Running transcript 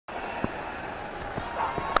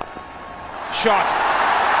shot.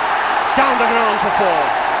 Down the ground for 4.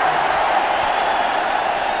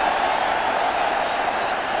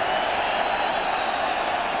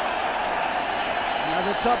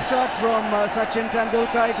 Another top shot from Sachin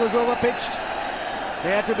Tendulkar. It was overpitched.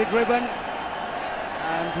 They had to be driven,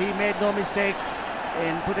 and he made no mistake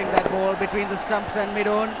in putting that ball between the stumps and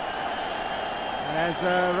mid-on. And as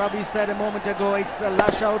Ravi said a moment ago, it's a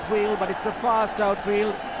lush outfield, but it's a fast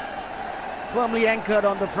outfield. Firmly anchored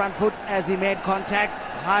on the front foot as he made contact.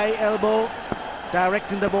 High elbow,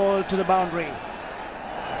 directing the ball to the boundary.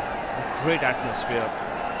 A great atmosphere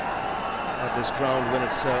at this ground when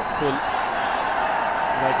it's full,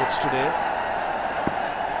 like it's today.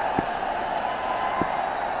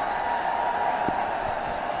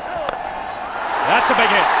 That's a big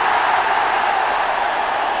hit.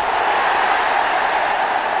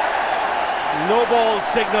 No ball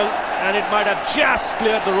signal, and it might have just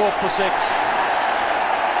cleared the rope for 6.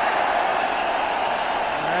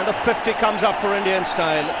 And a 50 comes up for India in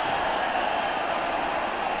style.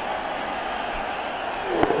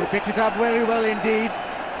 He picked it up very well indeed.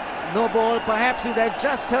 No ball, perhaps he would have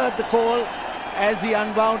just heard the call as he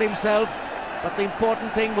unwound himself. But the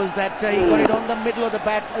important thing was that he got it on the middle of the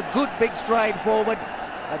bat, a good big stride forward.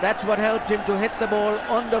 That's what helped him to hit the ball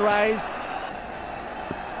on the rise.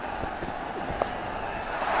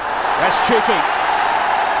 That's cheeky.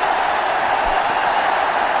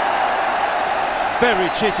 Very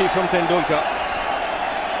cheeky from Tendulkar.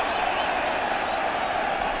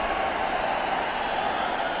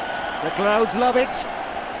 The crowds love it.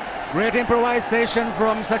 Great improvisation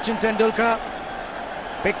from Sachin Tendulkar.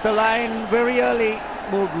 Picked the line very early,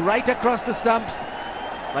 moved right across the stumps.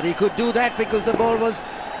 But he could do that because the ball was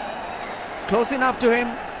close enough to him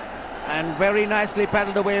and very nicely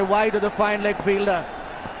paddled away wide of the fine leg fielder.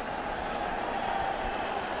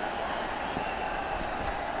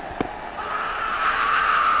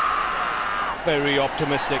 Very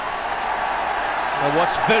optimistic. Now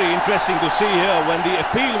what's very interesting to see here, when the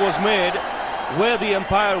appeal was made, where the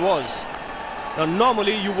umpire was. Now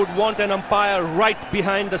normally you would want an umpire right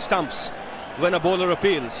behind the stumps when a bowler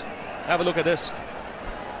appeals. Have a look at this.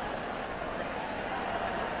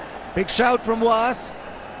 Big shout from Was.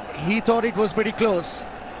 He thought it was pretty close.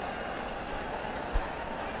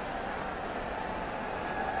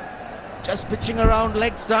 Just pitching around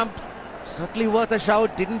leg stump. Certainly worth a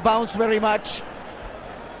shout. Didn't bounce very much.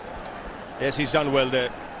 Yes, he's done well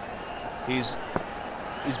there. He's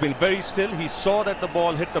been very still. He saw that the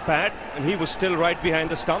ball hit the pad and he was still right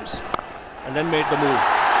behind the stumps and then made the move.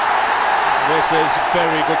 This is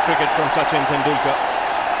very good cricket from Sachin Tendulkar.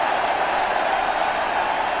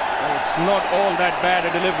 And it's not all that bad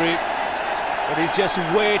a delivery, but he's just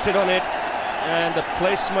waited on it, and the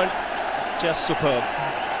placement just superb.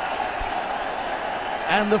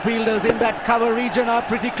 And the fielders in that cover region are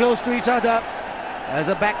pretty close to each other. There's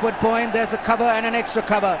a backward point, there's a cover and an extra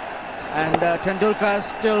cover. And Tendulkar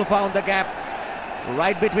still found the gap.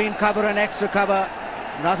 Right between cover and extra cover.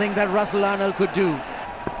 Nothing that Russell Arnold could do.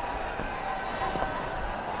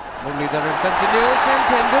 Muralidharan continues, and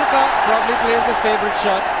Tendulkar probably plays his favourite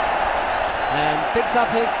shot and picks up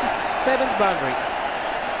his 7th boundary.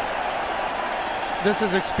 This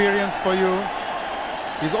is experience for you.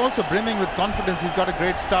 He's also brimming with confidence. He's got a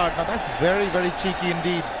great start. Now that's very, very cheeky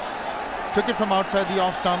indeed. Took it from outside the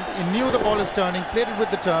off stump. He knew the ball is turning, played it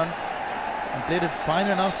with the turn, and played it fine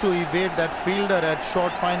enough to evade that fielder at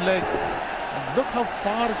short fine leg. And look how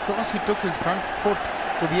far across he took his front foot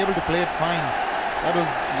to be able to play it fine. That was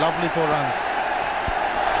lovely 4 runs.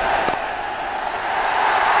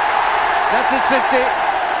 That's his 50.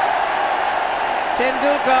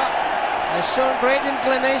 Tendulkar has shown great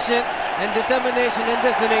inclination and determination in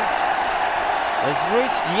this innings. Has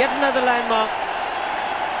reached yet another landmark.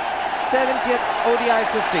 70th ODI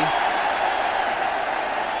 50.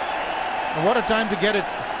 What a time to get it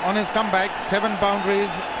on his comeback. 7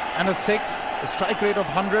 boundaries and a 6, a strike rate of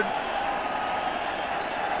 100.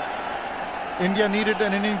 India needed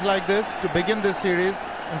an innings like this to begin this series,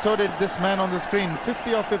 and so did this man on the screen.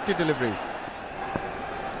 50 of 50 deliveries.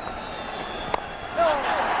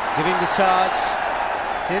 Giving the charge.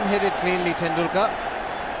 Didn't hit it cleanly, Tendulkar.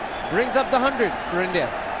 Brings up the 100 for India.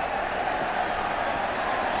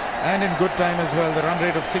 And in good time as well. The run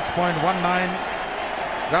rate of 6.19.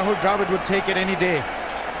 Rahul Dravid would take it any day,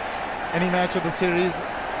 any match of the series.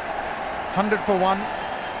 100 for 1.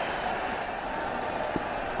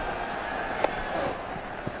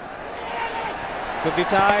 Could be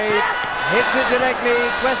tight. Hits it directly.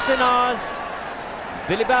 Question asked.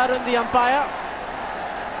 Billy Barron, the umpire,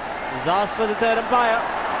 is asked for the 3rd umpire.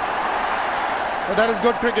 But that is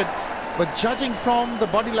good cricket. But judging from the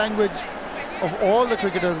body language of all the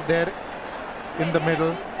cricketers there in the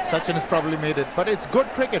middle, Sachin has probably made it. But it's good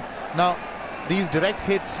cricket. Now, these direct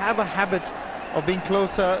hits have a habit of being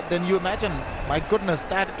closer than you imagine. My goodness,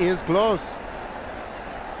 that is close.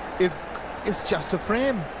 It's just a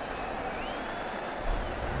frame.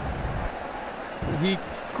 He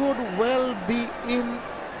could well be in.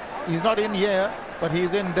 He's not in here, but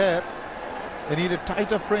he's in there. They need a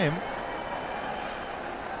tighter frame.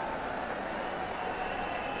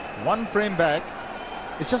 One frame back.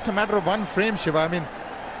 It's just a matter of one frame, Shiva. I mean,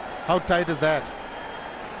 how tight is that?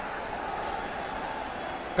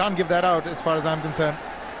 Can't give that out as far as I'm concerned.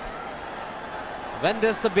 When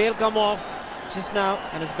does the bail come off? Just now,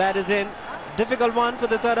 and his bat is in. Difficult one for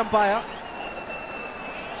the third umpire.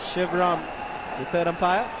 Shivram, the third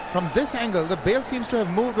umpire. From this angle, the bail seems to have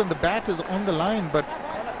moved when the bat is on the line, but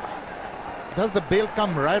does the bail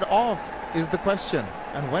come right off is the question.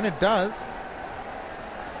 And when it does,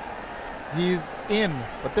 he's in.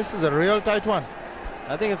 But this is a real tight one.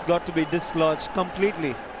 I think it's got to be dislodged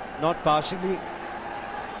completely, not partially.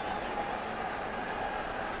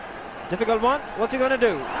 Difficult one. What's he going to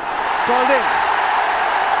do? It's called in.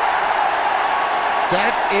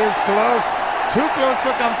 That is close. Too close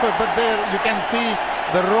for comfort, but there you can see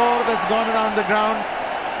the roar that's gone around the ground.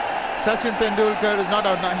 Sachin Tendulkar is not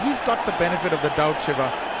out now. He's got the benefit of the doubt,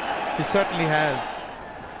 Shiva. He certainly has.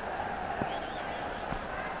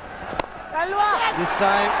 This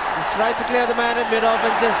time, he's tried to clear the man in mid-off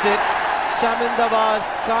and just did. Shamin Dawaz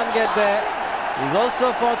can't get there. He's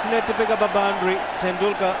also fortunate to pick up a boundary.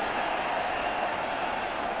 Tendulkar.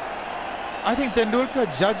 I think Tendulkar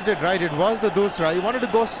judged it right. It was the dusra. He wanted to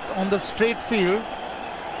go on the straight field,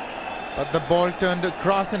 but the ball turned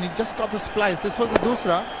across and he just got the splice. This was the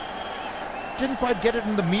dusra. Didn't quite get it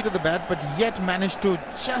in the meat of the bat, but yet managed to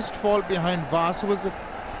just fall behind Vas, who was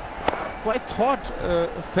quite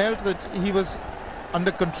felt that he was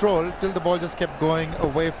under control till the ball just kept going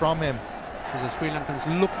away from him. So the Sri Lankans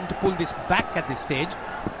looking to pull this back at this stage.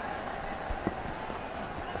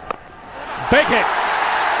 Big hit.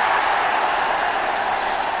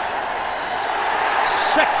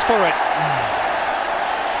 6 for it.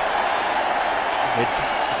 It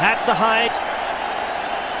had the height.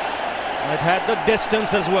 It had the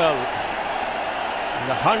distance as well.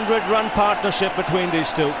 The 100-run partnership between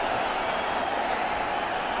these two.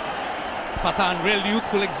 Pathan, real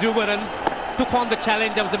youthful exuberance, took on the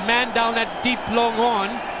challenge. There was a man down at deep long on,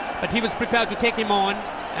 but he was prepared to take him on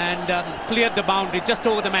and cleared the boundary just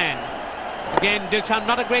over the man. Again, Dilshan,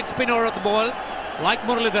 not a great spinner of the ball, like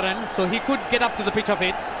Muralidharan, so he could get up to the pitch of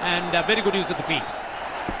it, and very good use of the feet.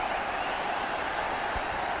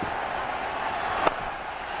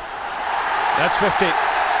 That's 50.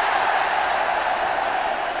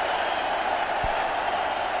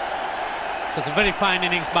 So it's a very fine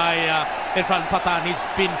innings by Irfan Pathan. He's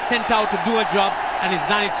been sent out to do a job, and he's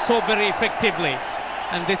done it so very effectively.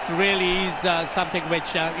 And this really is something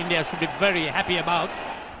which India should be very happy about.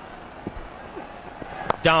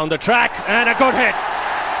 Down the track, and a good hit.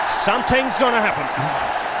 Something's going to happen.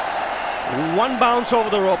 One bounce over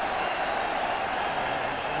the rope.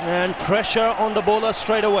 And pressure on the bowler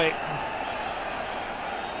straight away.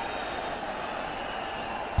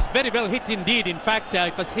 It's very well hit indeed. In fact,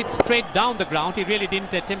 it was hit straight down the ground. He really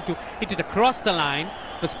didn't attempt to hit it across the line.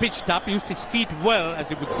 It was pitched up, used his feet well,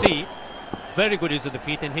 as you could see. Very good use of the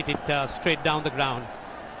feet, and hit it straight down the ground.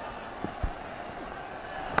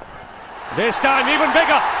 This time even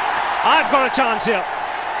bigger. I've got a chance here.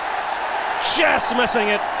 Just missing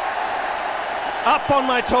it. Up on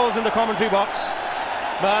my toes in the commentary box.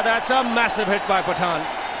 But that's a massive hit by Pathan.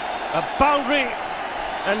 A boundary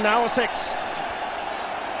and now a 6.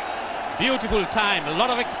 Beautiful time. A lot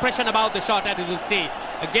of expression about the shot, as you will see.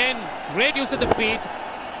 Again, great use of the feet.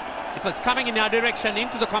 It was coming in our direction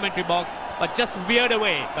into the commentary box, but just veered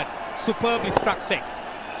away. But superbly struck 6.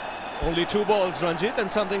 Only 2 balls, Ranjit,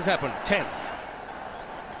 and something's happened. 10.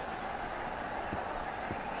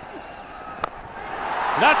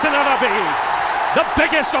 That's another biggie. The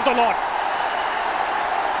biggest of the lot.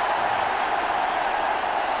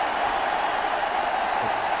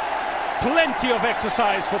 Plenty of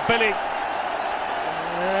exercise for Billy.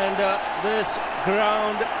 And this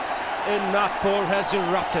ground in Nagpur has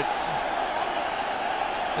erupted.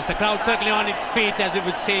 There's a crowd certainly on its feet, as you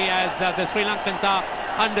would say, as the Sri Lankans are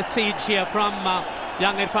under siege here from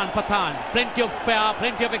young Irfan Pathan. Plenty of fire,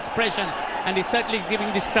 plenty of expression, and he's certainly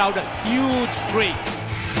giving this crowd a huge treat.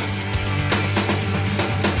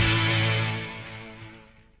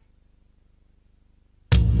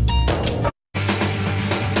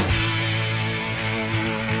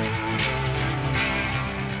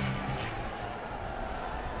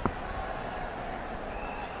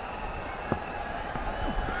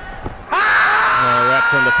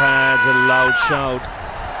 umpire adds a loud shout.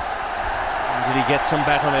 Did he get some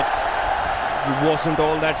bat on it? He wasn't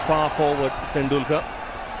all that far forward, Tendulkar.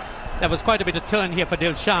 There was quite a bit of turn here for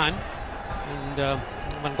Dilshan, and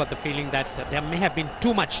one got the feeling that there may have been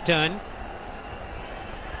too much turn.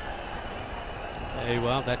 Very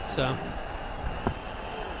well, that's...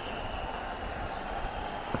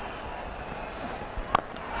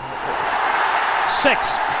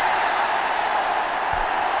 6.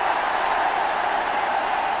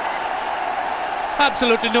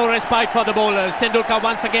 Absolutely no respite for the bowlers. Tendulkar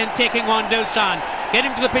once again taking on Dilshan,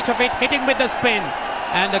 getting to the pitch of it, hitting with the spin,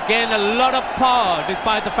 and again a lot of power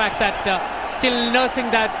despite the fact that still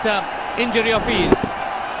nursing that injury of his.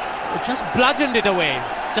 Just bludgeoned it away,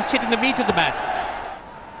 just hitting the meat of the bat.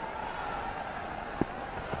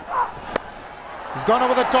 He's gone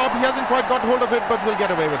over the top. He hasn't quite got hold of it, but will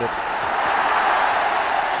get away with it.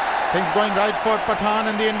 Things going right for Pathan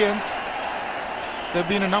and the Indians. There have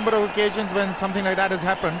been a number of occasions when something like that has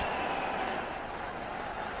happened.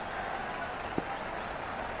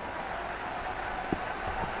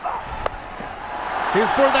 He's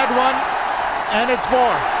pulled that one, and it's 4.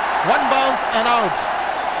 1 bounce and out.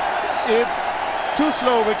 It's too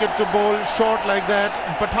slow wicket to bowl short like that.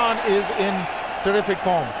 Pathan is in terrific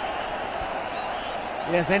form.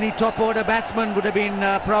 Yes, any top order batsman would have been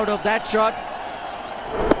proud of that shot.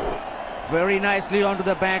 Very nicely onto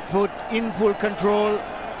the back foot, in full control,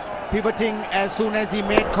 pivoting as soon as he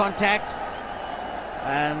made contact,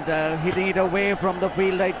 and hitting it away from the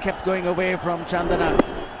fielder. It kept going away from Chandana.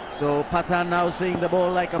 So Pathan now seeing the ball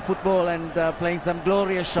like a football and playing some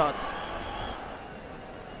glorious shots.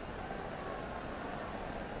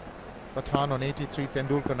 Pathan on 83,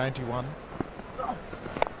 Tendulkar 91.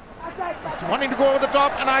 He's wanting to go over the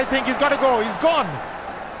top, and I think he's got to go. He's gone.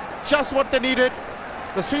 Just what they needed.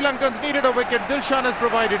 The Sri Lankans needed a wicket. Dilshan has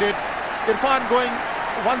provided it. Irfan going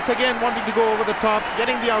once again, wanting to go over the top,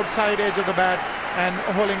 getting the outside edge of the bat and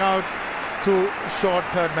holding out to short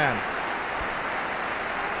third man.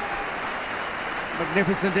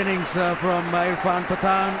 Magnificent innings from Irfan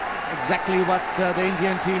Pathan. Exactly what the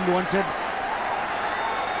Indian team wanted.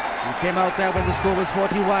 He came out there when the score was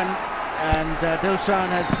 41, and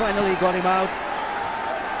Dilshan has finally got him out.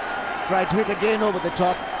 Tried to hit again over the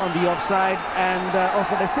top on the offside and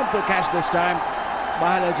offered a simple catch this time.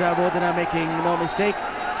 Mahala Jayawardene making no mistake.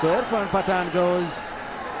 So Irfan Pathan goes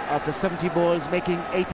after 70 balls, making 80.